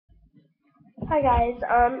Hi guys,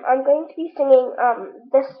 I'm going to be singing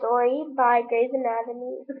The Story by Grey's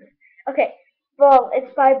Anatomy. Okay, well,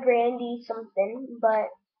 it's by Brandy something, but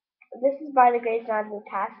this is by the Grey's Anatomy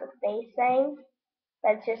cast that they sang.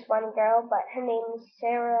 That's just one girl, but her name is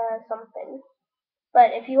Sarah something.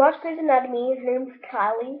 But if you watch Grey's Anatomy, her name's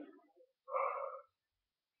Callie.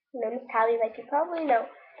 Her name is Callie, like you probably know.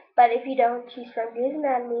 But if you don't, she's from Grey's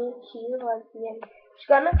Anatomy. She's a lesbian. She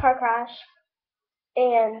got in a car crash,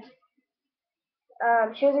 and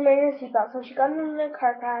she was wearing a seatbelt, so she got into a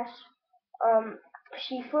car crash.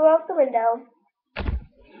 She flew out the window.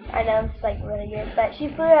 I know it's like really weird, but she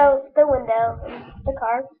flew out the window in the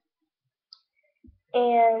car,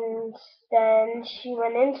 and then she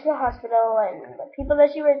went into the hospital, and the people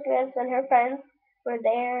that she worked with and her friends were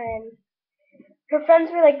there, and her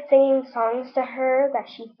friends were like singing songs to her that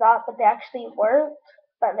she thought, but they actually weren't.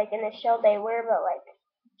 But like in the show they were, but like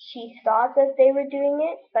she thought that they were doing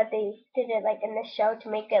it, but they did it like in the show to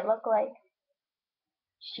make it look like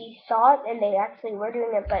she saw it and they actually were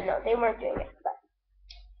doing it, but no, they weren't doing it. But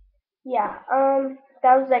yeah,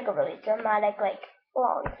 that was like a really dramatic, like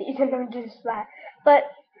long season of just that. But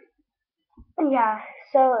yeah,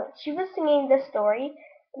 so she was singing this story,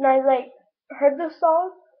 and I like heard the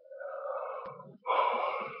song.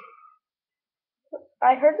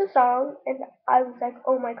 I heard the song, and I was like,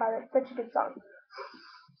 oh my god, that's such a good song.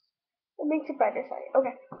 It makes it better, sorry.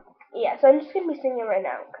 Okay, yeah, so I'm just gonna be singing right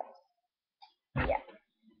now. Okay. Yeah,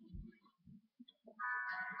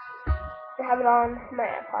 I have it on my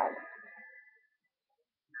iPod.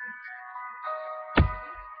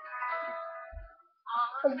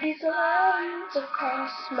 These lines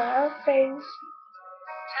across my face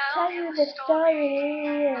tell you the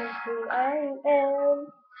story of who I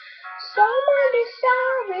am. So many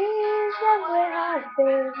stories of where I've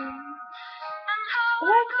been.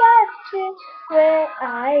 What got to where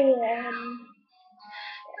I am.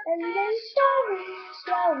 And these stories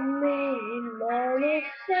don't mean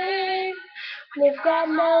anything. We've got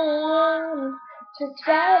no one to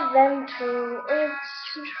tell them to. It's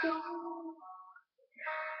true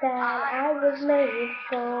that I was made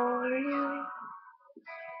for you.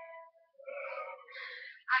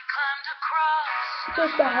 The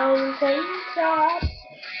mountain top,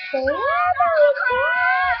 the river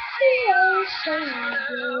across the ocean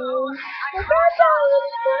blue. I guess I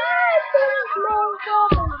was right, there's no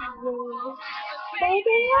other way.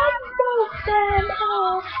 Maybe I'd them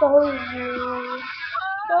all for you.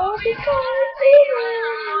 Oh, because even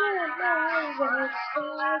when I was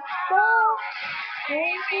so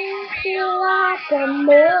make me feel like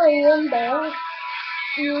 $1,000,000.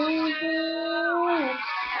 You do.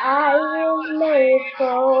 I was made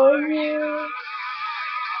for you.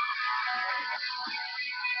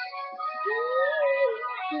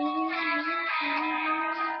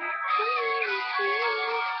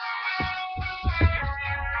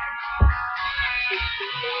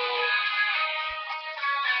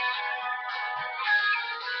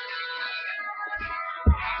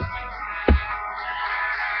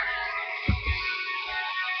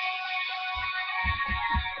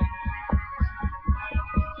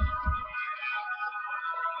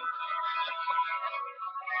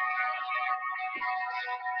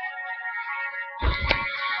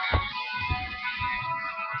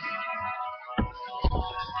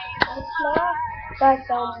 Back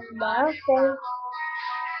on my face,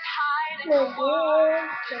 no good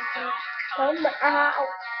to come out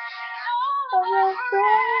of your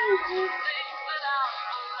crazy.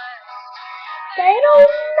 They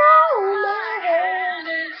don't know my head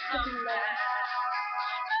is tonight.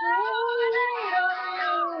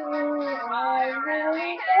 I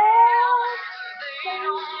really am.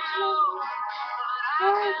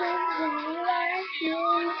 Something like you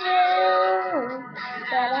do,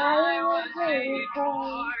 that I will wait for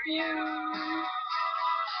you.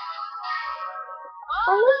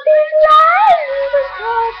 All of these lines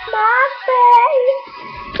across my face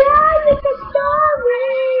tell you the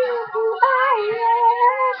story of who I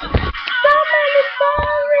am. So many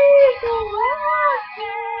stories of where I've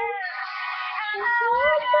been. It's all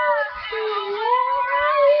about where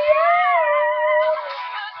I am.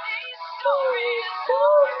 Stories so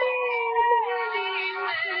many.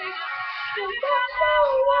 And that's no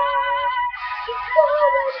why. It's so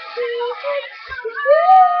much to it's true.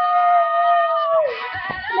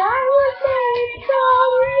 I was made for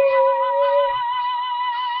you.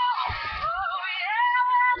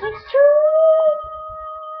 It's true.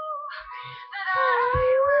 I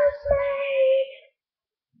was made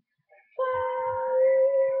for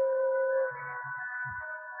you.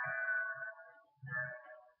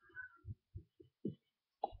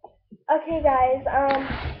 Okay, guys.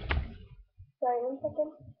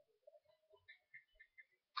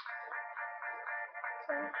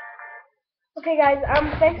 Okay, guys.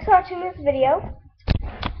 Thanks for watching this video.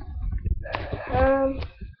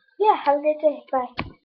 Yeah. Have a great day. Bye.